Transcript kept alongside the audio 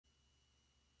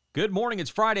Good morning. It's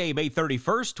Friday, May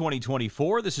 31st,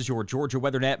 2024. This is your Georgia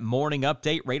WeatherNet morning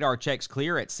update. Radar checks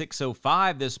clear at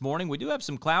 6:05 this morning. We do have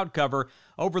some cloud cover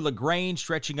over LaGrange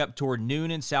stretching up toward noon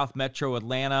in South Metro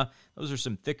Atlanta. Those are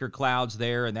some thicker clouds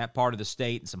there in that part of the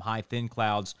state and some high thin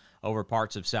clouds over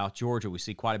parts of South Georgia. We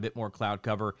see quite a bit more cloud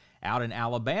cover out in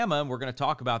Alabama, and we're going to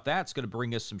talk about that. It's going to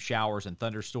bring us some showers and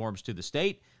thunderstorms to the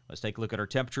state. Let's take a look at our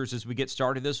temperatures as we get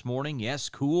started this morning. Yes,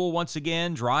 cool once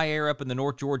again. Dry air up in the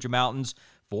North Georgia mountains.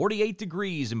 48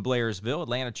 degrees in Blairsville.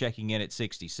 Atlanta checking in at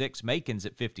 66. Macon's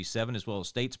at 57, as well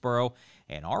as Statesboro.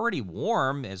 And already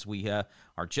warm as we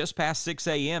are just past 6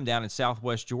 a.m. down in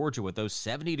southwest Georgia with those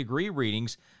 70-degree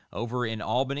readings over in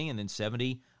Albany and then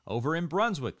 70 over in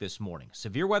Brunswick this morning.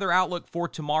 Severe weather outlook for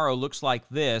tomorrow looks like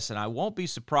this, and I won't be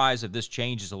surprised if this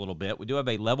changes a little bit. We do have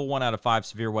a level 1 out of 5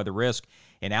 severe weather risk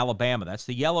in Alabama. That's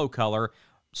the yellow color,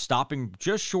 stopping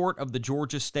just short of the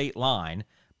Georgia state line.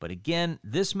 But again,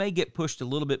 this may get pushed a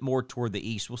little bit more toward the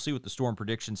east. We'll see what the Storm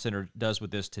Prediction Center does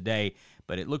with this today.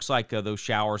 But it looks like those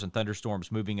showers and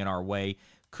thunderstorms moving in our way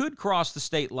could cross the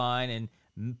state line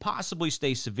and possibly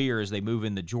stay severe as they move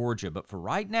into Georgia. But for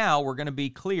right now, we're going to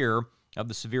be clear of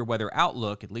the severe weather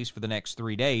outlook, at least for the next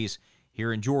 3 days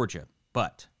here in Georgia.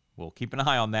 But we'll keep an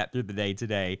eye on that through the day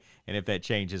today, and if that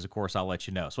changes, of course, I'll let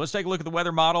you know. So let's take a look at the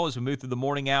weather model as we move through the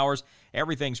morning hours.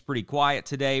 Everything's pretty quiet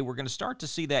today. We're going to start to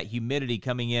see that humidity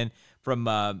coming in from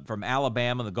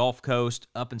Alabama, the Gulf Coast,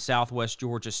 up in southwest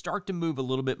Georgia, start to move a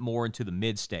little bit more into the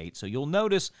mid-state. So you'll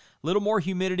notice a little more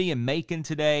humidity in Macon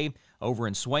today. Over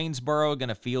in Swainsboro, going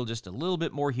to feel just a little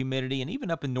bit more humidity, and even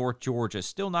up in North Georgia,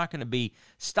 still not going to be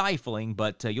stifling,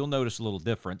 but you'll notice a little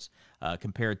difference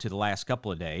compared to the last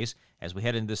couple of days. As we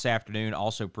head into this afternoon,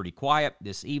 also pretty quiet.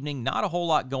 This evening, not a whole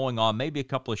lot going on. Maybe a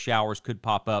couple of showers could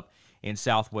pop up in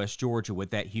southwest Georgia with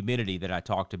that humidity that I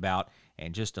talked about,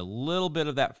 and just a little bit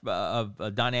of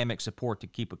that dynamic support to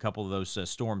keep a couple of those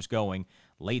storms going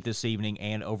late this evening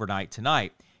and overnight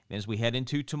tonight. As we head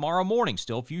into tomorrow morning,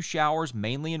 still a few showers,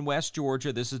 mainly in West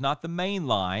Georgia. This is not the main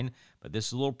line, but this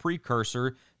is a little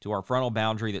precursor to our frontal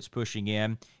boundary that's pushing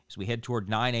in. As we head toward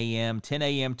 9 a.m., 10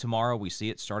 a.m. tomorrow, we see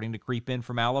it starting to creep in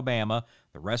from Alabama.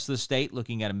 The rest of the state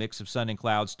looking at a mix of sun and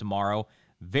clouds tomorrow.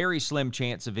 Very slim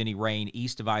chance of any rain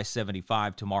east of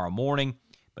I-75 tomorrow morning.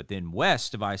 But then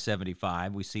west of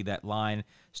I-75, we see that line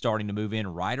starting to move in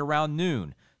right around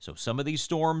noon. So some of these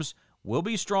storms will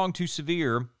be strong to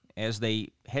severe as they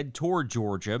head toward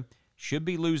Georgia. Should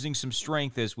be losing some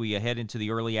strength as we head into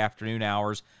the early afternoon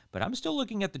hours, but I'm still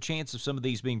looking at the chance of some of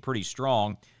these being pretty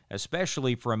strong,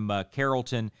 especially from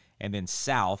Carrollton and then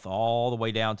south all the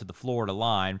way down to the Florida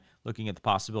line, looking at the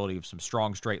possibility of some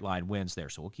strong straight-line winds there.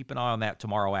 So we'll keep an eye on that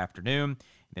tomorrow afternoon.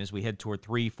 And as we head toward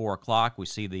 3, 4 o'clock, we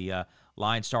see the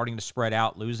line starting to spread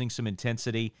out, losing some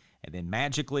intensity, and then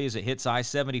magically as it hits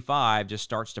I-75, just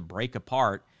starts to break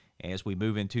apart as we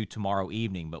move into tomorrow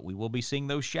evening. But we will be seeing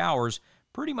those showers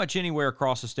pretty much anywhere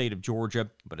across the state of Georgia,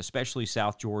 but especially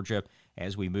South Georgia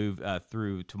as we move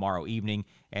through tomorrow evening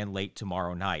and late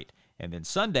tomorrow night. And then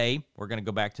Sunday, we're going to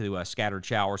go back to scattered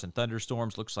showers and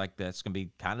thunderstorms. Looks like that's going to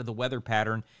be kind of the weather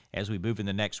pattern as we move in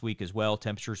the next week as well.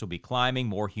 Temperatures will be climbing,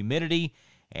 more humidity,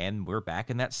 and we're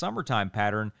back in that summertime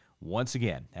pattern once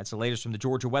again. That's the latest from the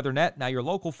Georgia WeatherNet. Now your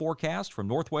local forecast from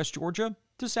northwest Georgia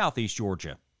to southeast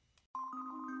Georgia.